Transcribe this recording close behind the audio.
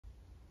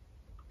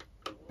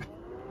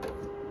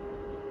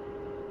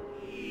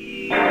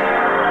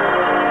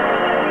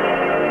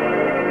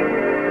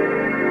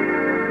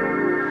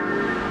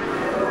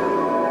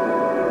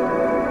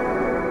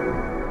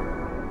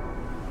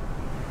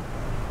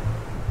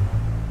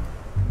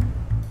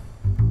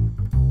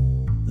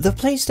The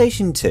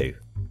PlayStation 2.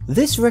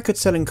 This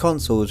record-selling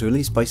console was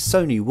released by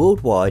Sony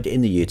worldwide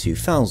in the year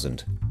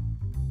 2000.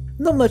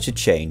 Not much had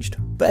changed,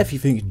 but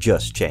everything had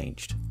just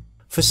changed.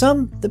 For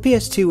some, the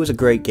PS2 was a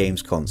great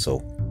games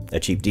console, a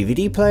cheap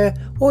DVD player,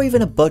 or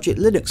even a budget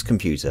Linux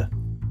computer.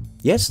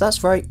 Yes,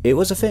 that's right, it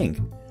was a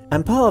thing.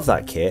 And part of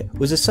that kit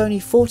was a Sony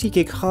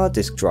 40GB hard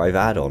disk drive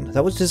add-on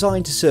that was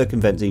designed to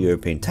circumvent the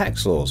European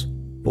tax laws.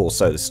 Or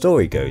so the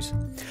story goes.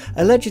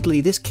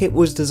 Allegedly, this kit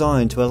was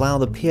designed to allow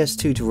the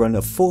PS2 to run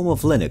a form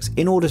of Linux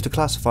in order to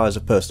classify as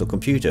a personal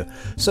computer,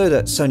 so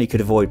that Sony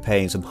could avoid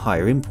paying some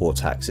higher import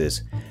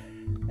taxes.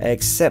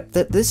 Except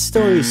that this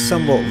story is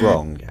somewhat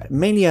wrong,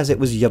 mainly as it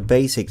was your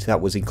basic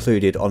that was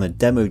included on a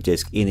demo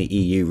disc in the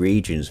EU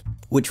regions,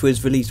 which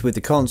was released with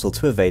the console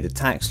to evade the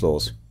tax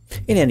laws.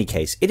 In any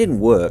case, it didn't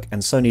work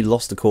and Sony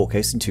lost the court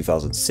case in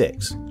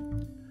 2006.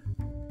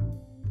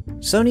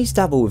 Sony's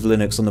dabble with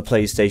Linux on the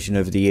PlayStation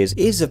over the years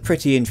is a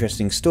pretty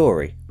interesting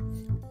story.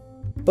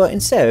 But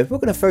instead, we're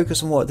going to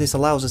focus on what this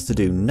allows us to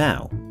do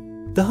now.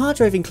 The hard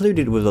drive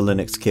included with a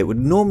Linux kit would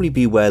normally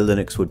be where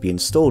Linux would be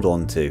installed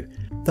onto.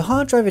 The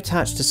hard drive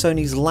attached to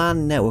Sony's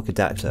LAN network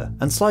adapter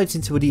and slides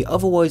into the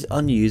otherwise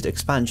unused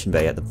expansion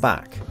bay at the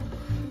back.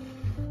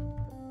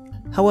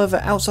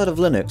 However, outside of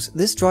Linux,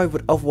 this drive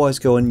would otherwise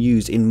go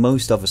unused in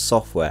most other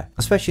software,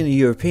 especially in the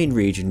European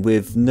region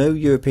with no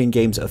European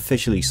games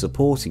officially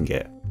supporting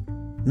it.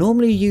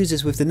 Normally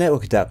users with the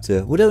network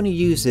adapter would only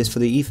use this for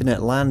the Ethernet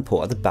LAN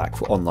port at the back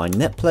for online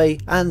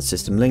netplay and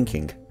system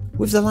linking,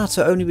 with the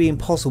latter only being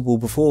possible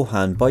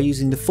beforehand by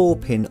using the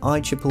 4-pin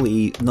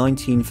IEEE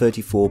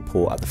 1934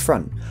 port at the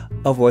front,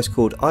 otherwise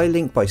called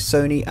iLink by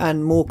Sony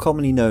and more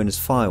commonly known as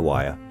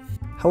Firewire.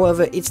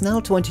 However, it's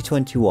now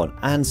 2021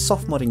 and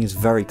soft modding is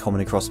very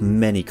common across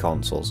many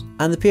consoles,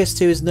 and the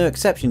PS2 is no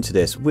exception to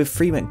this, with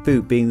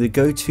FreeMCBoot being the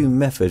go-to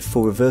method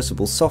for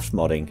reversible soft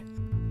modding.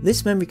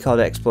 This memory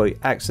card exploit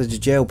acts as a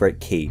jailbreak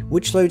key,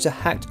 which loads a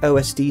hacked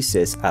OSD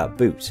sys at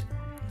boot.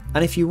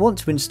 And if you want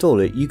to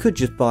install it, you could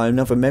just buy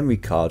another memory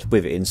card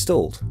with it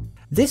installed.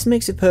 This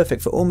makes it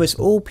perfect for almost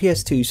all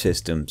PS2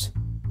 systems.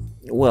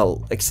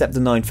 Well, except the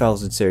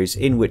 9000 series,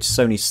 in which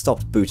Sony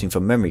stopped booting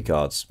from memory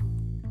cards.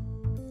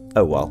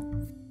 Oh well.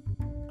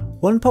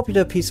 One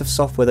popular piece of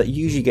software that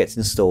usually gets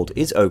installed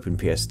is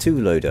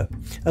OpenPS2 Loader,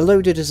 a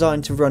loader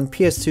designed to run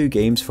PS2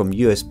 games from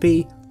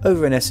USB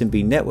over an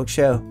SMB network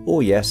share,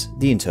 or yes,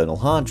 the internal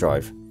hard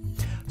drive.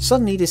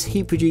 Suddenly this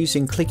heat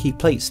producing clicky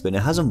plate spinner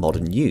has a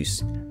modern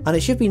use, and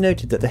it should be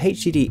noted that the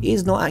HDD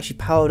is not actually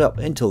powered up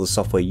until the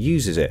software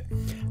uses it,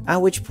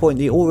 at which point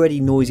the already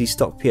noisy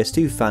stock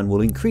PS2 fan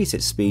will increase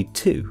its speed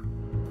too.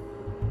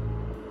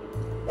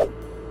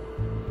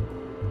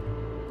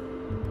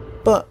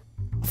 But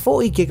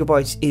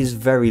 40GB is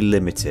very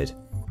limited,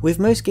 with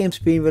most games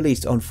being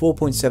released on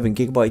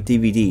 4.7GB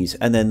DVDs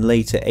and then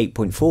later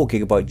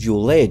 8.4GB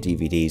dual layer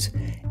DVDs.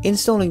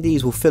 Installing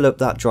these will fill up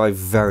that drive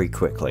very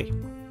quickly.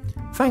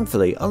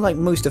 Thankfully, unlike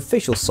most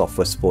official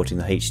software supporting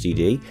the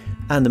HDD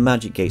and the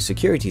Magic Gate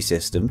security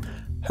system,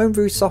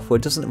 homebrew software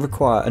doesn't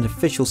require an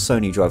official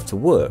Sony drive to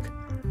work,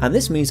 and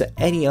this means that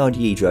any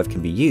IDE drive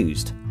can be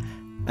used.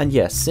 And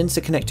yes, since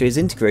the connector is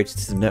integrated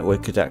to the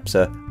network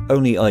adapter,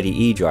 only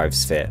IDE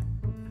drives fit.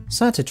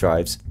 SATA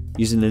drives,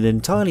 using an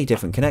entirely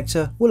different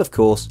connector, will of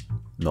course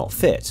not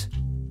fit.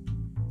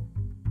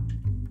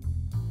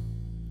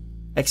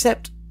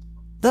 Except,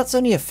 that's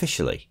only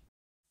officially.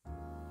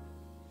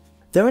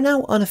 There are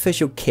now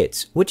unofficial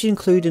kits which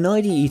include an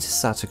IDE to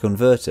SATA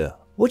converter,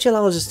 which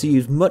allows us to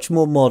use much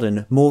more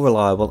modern, more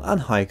reliable and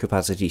higher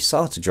capacity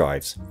SATA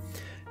drives.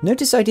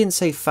 Notice I didn't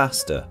say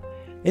faster.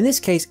 In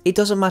this case, it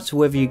doesn't matter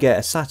whether you get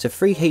a SATA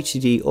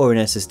FreeHDD or an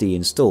SSD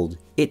installed,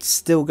 it's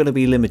still going to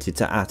be limited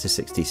to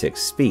ATA66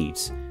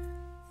 speeds.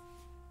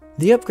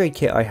 The upgrade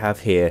kit I have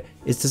here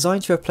is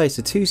designed to replace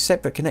the two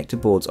separate connector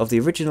boards of the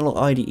original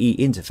IDE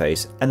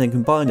interface and then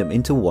combine them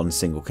into one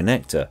single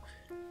connector.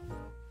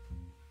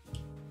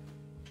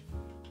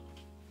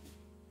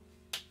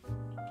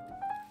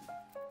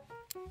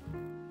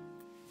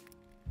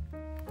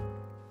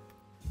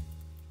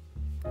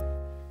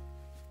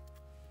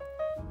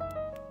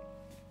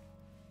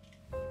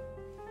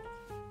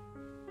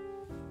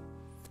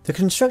 The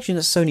construction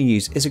that Sony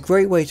used is a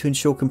great way to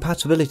ensure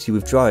compatibility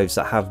with drives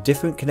that have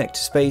different connector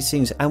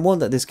spacings and one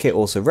that this kit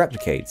also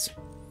replicates.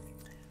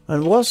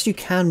 And whilst you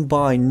can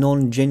buy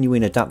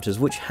non-genuine adapters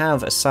which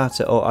have a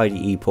SATA or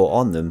IDE port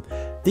on them,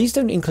 these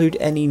don't include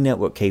any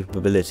network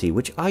capability,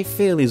 which I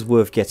feel is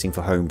worth getting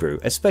for homebrew,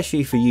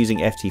 especially for using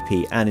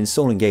FTP and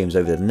installing games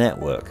over the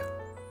network.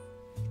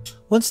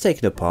 Once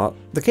taken apart,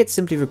 the kit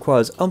simply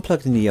requires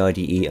unplugging the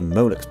IDE and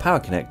Molex power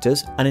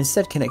connectors and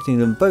instead connecting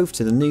them both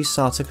to the new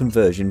SATA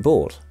conversion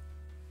board.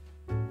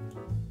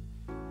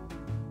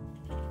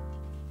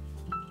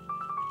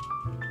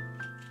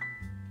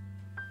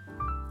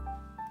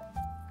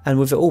 And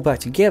with it all back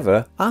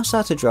together, our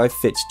SATA drive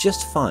fits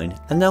just fine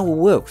and now will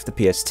work with the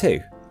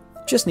PS2.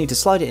 Just need to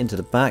slide it into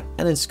the back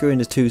and then screw in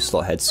the two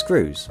slot head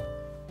screws.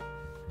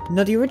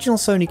 Now the original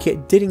Sony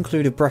kit did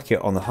include a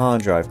bracket on the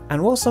hard drive,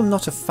 and whilst I'm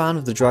not a fan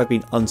of the drive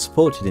being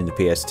unsupported in the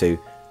PS2,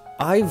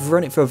 I've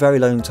run it for a very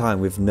long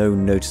time with no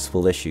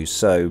noticeable issues,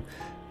 so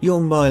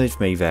your mileage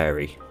may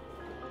vary.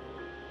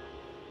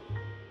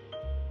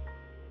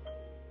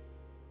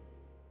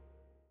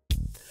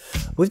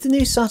 With the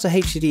new SATA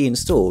HDD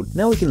installed,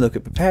 now we can look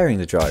at preparing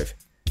the drive.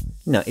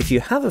 Now, if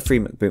you have a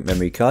FreeMCBoot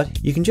memory card,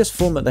 you can just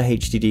format the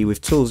HDD with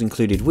tools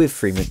included with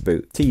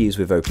FreeMCBoot to use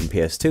with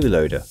PS2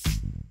 Loader.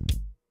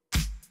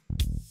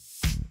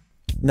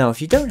 Now,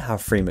 if you don't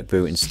have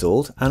FreeMCBoot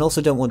installed and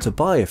also don't want to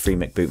buy a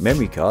FreeMCBoot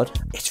memory card,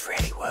 it's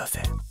really worth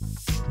it.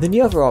 Then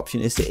the other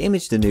option is to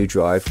image the new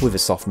drive with a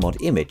softmod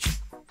image.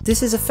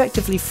 This is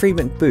effectively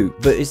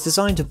FreeMCBoot, but is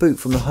designed to boot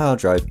from the hard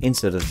drive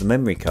instead of the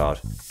memory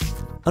card.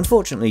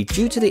 Unfortunately,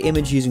 due to the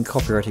image using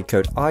copyrighted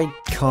code, I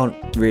can't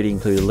really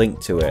include a link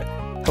to it.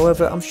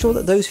 However, I'm sure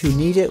that those who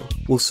need it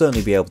will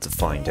certainly be able to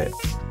find it.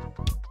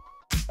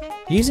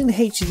 Using the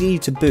HDD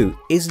to boot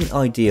isn't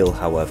ideal,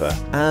 however,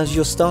 as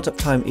your startup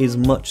time is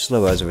much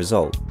slower as a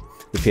result.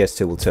 The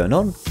PS2 will turn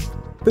on,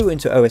 boot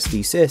into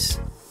OSD-sys,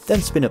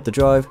 then spin up the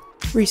drive,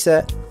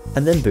 reset,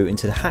 and then boot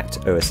into the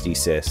hacked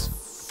OSD-sys.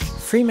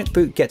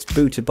 FreeMCBoot gets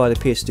booted by the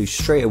PS2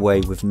 straight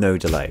away with no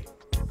delay.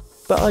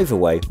 But either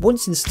way,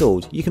 once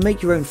installed, you can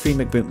make your own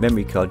FreeMCBoot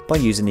memory card by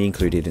using the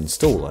included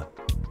installer.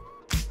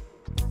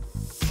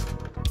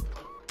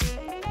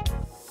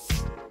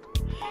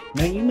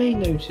 Now you may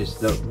notice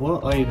that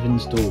what I've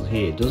installed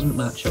here doesn't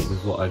match up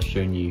with what I've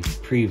shown you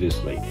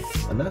previously,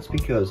 and that's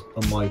because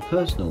on my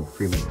personal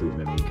FreeMCBoot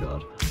memory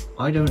card,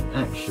 I don't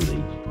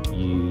actually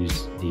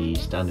use the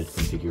standard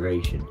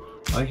configuration.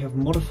 I have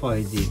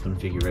modified the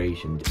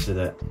configuration so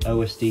that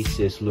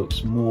OSD-sys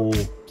looks more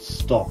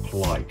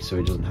stock-like, so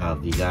it doesn't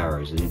have these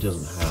arrows and it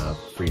doesn't have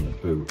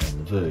FreeMCBoot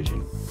and the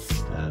version.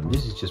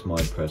 This is just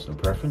my personal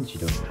preference,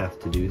 you don't have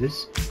to do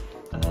this.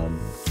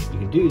 You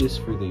can do this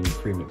through the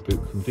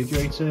FreeMCBoot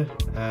configurator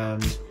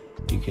and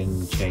you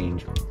can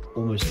change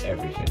almost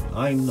everything.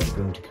 I'm not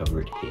going to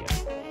cover it here.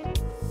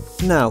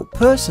 Now,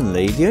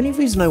 personally, the only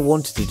reason I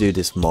wanted to do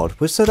this mod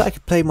was so that I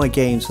could play my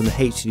games from the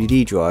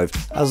HDD drive,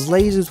 as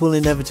lasers will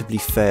inevitably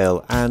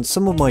fail and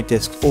some of my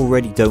discs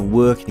already don't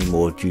work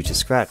anymore due to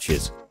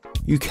scratches.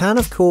 You can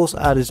of course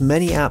add as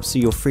many apps to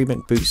your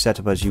FreeMCBoot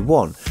setup as you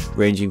want,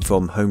 ranging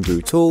from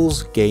homebrew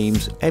tools,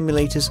 games,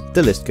 emulators,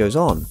 the list goes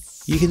on.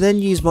 You can then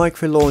use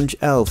micro-launch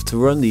ELF to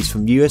run these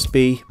from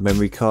USB,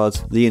 memory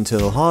cards, the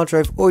internal hard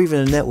drive, or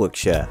even a network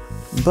share.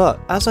 But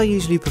as I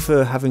usually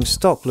prefer having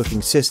stock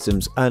looking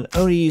systems and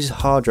only use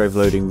hard drive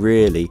loading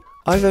really,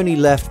 I've only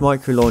left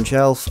micro-launch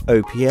ELF,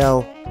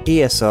 OPL,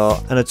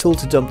 ESR and a tool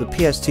to dump the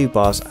PS2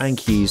 bars and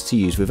keys to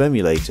use with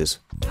emulators.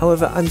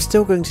 However, I'm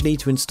still going to need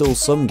to install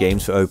some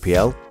games for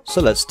OPL, so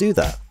let's do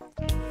that.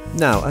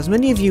 Now, as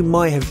many of you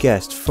might have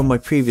guessed from my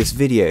previous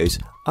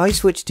videos, I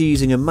switched to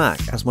using a Mac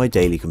as my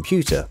daily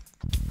computer.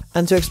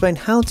 And to explain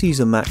how to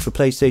use a Mac for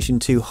PlayStation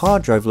 2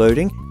 hard drive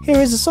loading,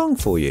 here is a song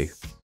for you.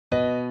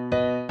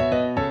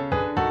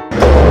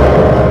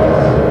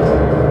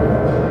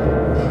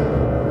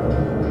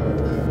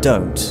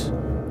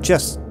 Don't.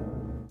 Just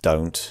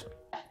don't.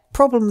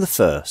 Problem the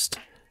first.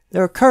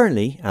 There are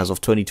currently, as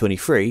of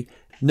 2023,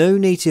 no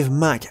native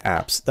Mac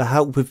apps that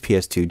help with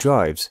PS2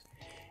 drives.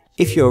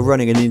 If you're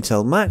running an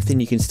Intel Mac, then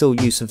you can still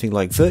use something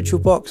like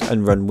VirtualBox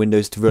and run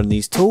Windows to run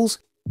these tools.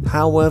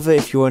 However,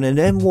 if you're on an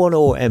M1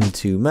 or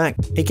M2 Mac,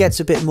 it gets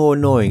a bit more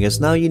annoying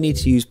as now you need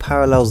to use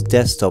Parallels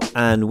Desktop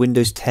and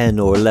Windows 10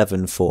 or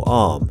 11 for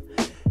ARM.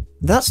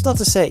 That's not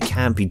to say it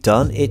can't be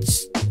done,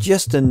 it's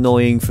just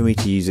annoying for me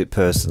to use it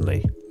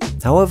personally.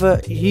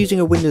 However, using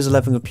a Windows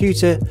 11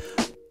 computer,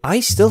 I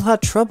still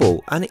had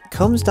trouble, and it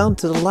comes down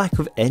to the lack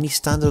of any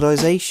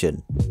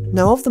standardization.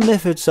 Now, of the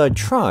methods I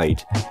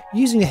tried,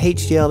 using a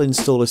HDL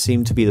installer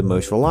seemed to be the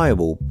most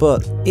reliable,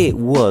 but it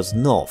was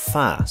not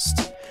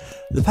fast.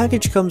 The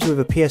package comes with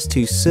a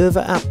PS2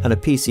 server app and a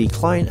PC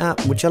client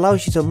app, which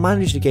allows you to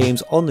manage the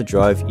games on the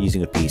drive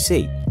using a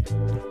PC.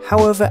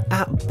 However,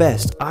 at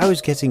best, I was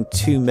getting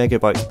 2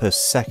 MB per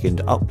second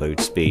upload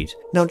speed.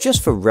 Now,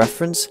 just for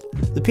reference,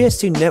 the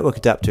PS2 network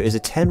adapter is a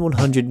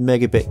 10100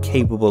 megabit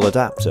capable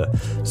adapter,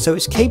 so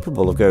it's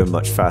capable of going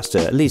much faster,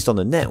 at least on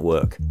the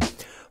network.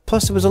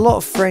 Plus, there was a lot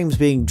of frames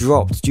being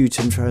dropped due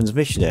to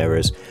transmission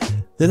errors.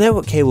 The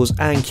network cables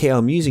and kit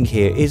I'm using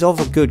here is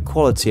of a good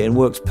quality and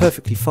works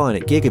perfectly fine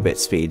at gigabit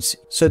speeds,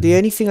 so the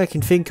only thing I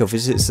can think of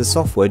is it's the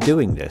software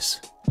doing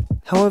this.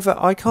 However,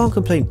 I can't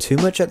complain too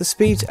much at the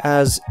speed,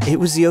 as it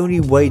was the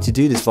only way to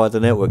do this via the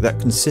network that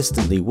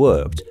consistently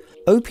worked.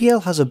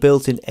 OPL has a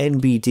built-in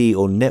NBD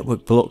or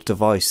Network Block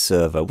Device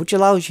server, which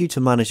allows you to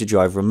manage the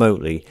drive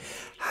remotely.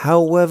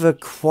 However,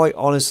 quite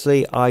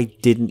honestly, I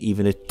didn't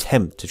even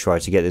attempt to try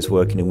to get this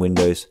working in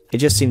Windows. It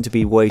just seemed to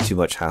be way too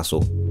much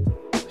hassle.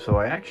 So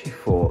I actually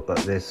thought that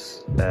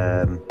this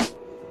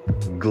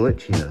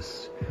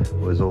glitchiness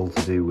was all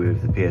to do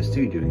with the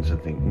PS2 doing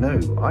something. No,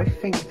 I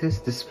think this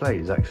display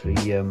is actually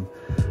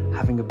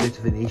having a bit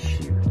of an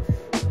issue.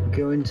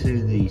 Go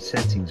into the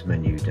settings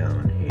menu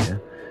down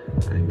here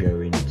and go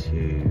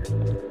into,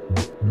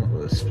 not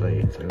the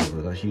display info,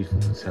 but that's useful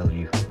to tell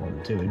you what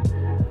I'm doing.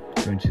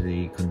 Go into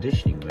the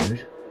conditioning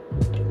mode.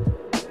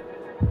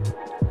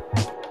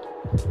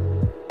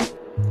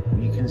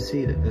 can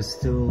see that there's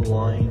still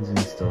lines and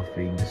stuff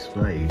being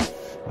displayed.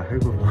 I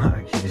hope I've not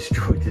actually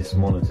destroyed this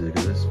monitor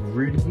because it's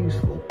really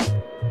useful.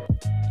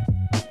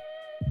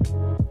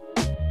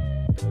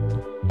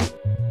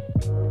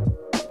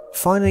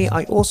 Finally,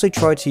 I also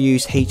tried to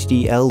use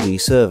HDLD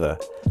server,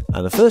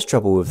 and the first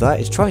trouble with that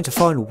is trying to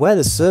find where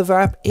the server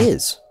app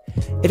is.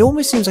 It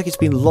almost seems like it's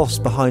been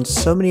lost behind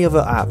so many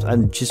other apps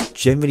and just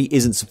generally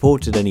isn't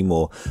supported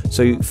anymore,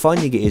 so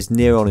finding it is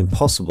near on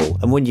impossible,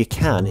 and when you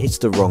can, it's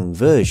the wrong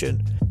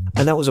version.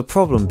 And that was a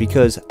problem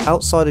because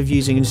outside of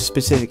using a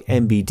specific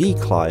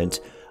MBD client,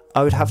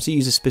 I would have to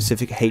use a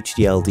specific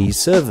HDLD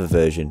server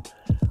version.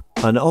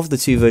 And of the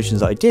two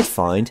versions that I did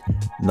find,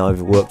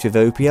 neither worked with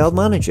OPL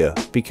Manager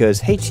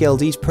because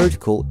HDLD's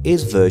protocol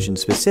is version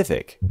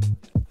specific.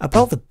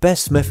 About the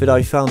best method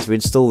I found to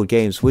install the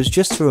games was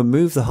just to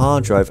remove the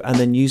hard drive and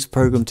then use the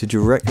program to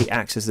directly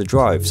access the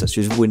drive, such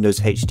as Windows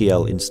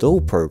HDL install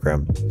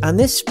program. And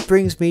this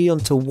brings me on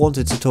to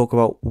wanting to talk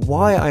about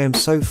why I am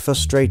so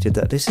frustrated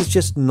that this is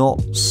just not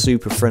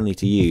super friendly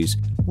to use.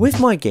 With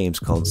my games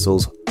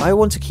consoles, I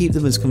want to keep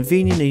them as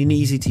convenient and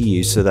easy to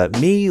use so that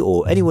me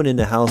or anyone in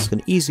the house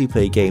can easily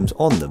play games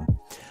on them.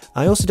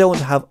 I also don't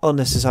want to have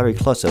unnecessary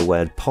clutter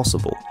where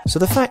possible, so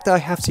the fact that I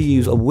have to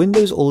use a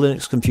Windows or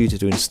Linux computer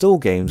to install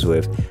games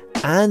with,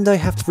 and I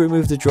have to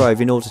remove the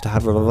drive in order to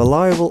have a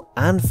reliable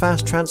and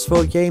fast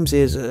transfer of games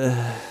is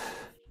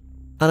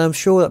And I'm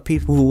sure that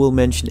people will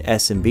mention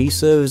SMB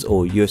servers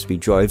or USB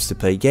drives to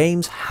play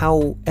games,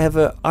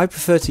 however I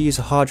prefer to use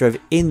a hard drive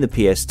in the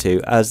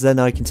PS2 as then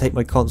I can take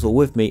my console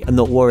with me and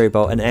not worry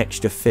about an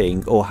extra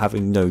thing or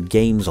having no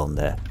games on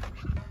there.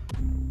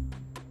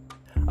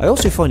 I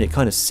also find it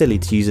kind of silly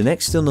to use an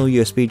external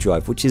USB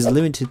drive which is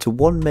limited to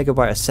 1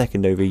 MB a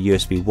second over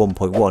USB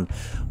 1.1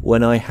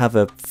 when I have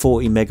a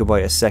 40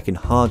 MB a second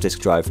hard disk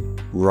drive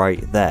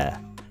right there.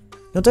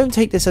 Now don't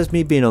take this as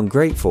me being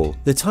ungrateful,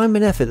 the time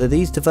and effort that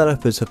these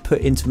developers have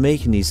put into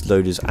making these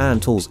loaders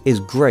and tools is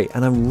great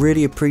and I'm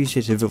really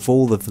appreciative of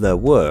all of their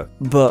work,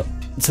 but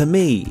to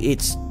me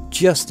it's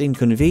just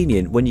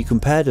inconvenient when you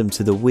compare them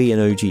to the Wii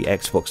and OG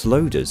Xbox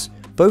loaders.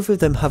 Both of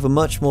them have a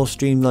much more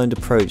streamlined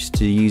approach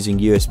to using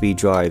USB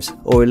drives,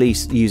 or at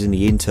least using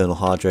the internal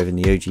hard drive in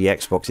the OG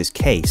Xbox's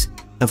case,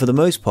 and for the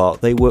most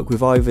part they work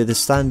with either the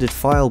standard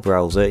file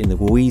browser in the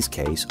Wii's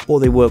case, or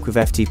they work with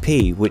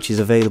FTP which is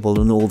available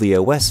on all the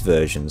OS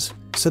versions.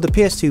 So the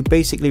PS2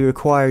 basically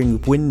requiring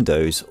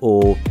Windows,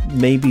 or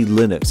maybe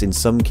Linux in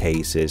some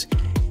cases,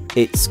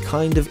 it's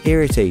kind of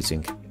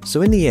irritating.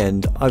 So in the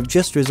end, I've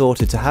just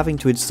resorted to having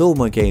to install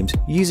my games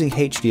using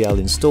HDL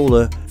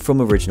installer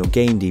from original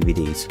game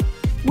DVDs,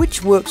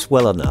 which works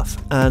well enough,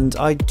 and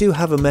I do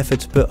have a method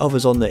to put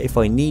others on there if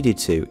I needed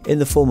to, in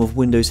the form of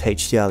Windows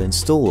HDL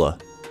installer.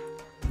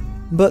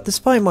 But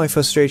despite my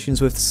frustrations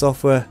with the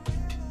software,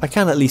 I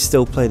can at least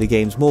still play the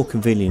games more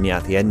conveniently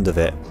at the end of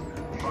it.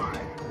 5,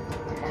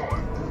 4,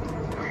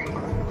 3, 2,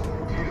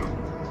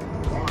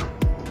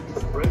 1.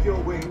 Spread your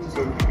wings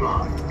and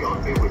fly.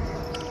 God be with you.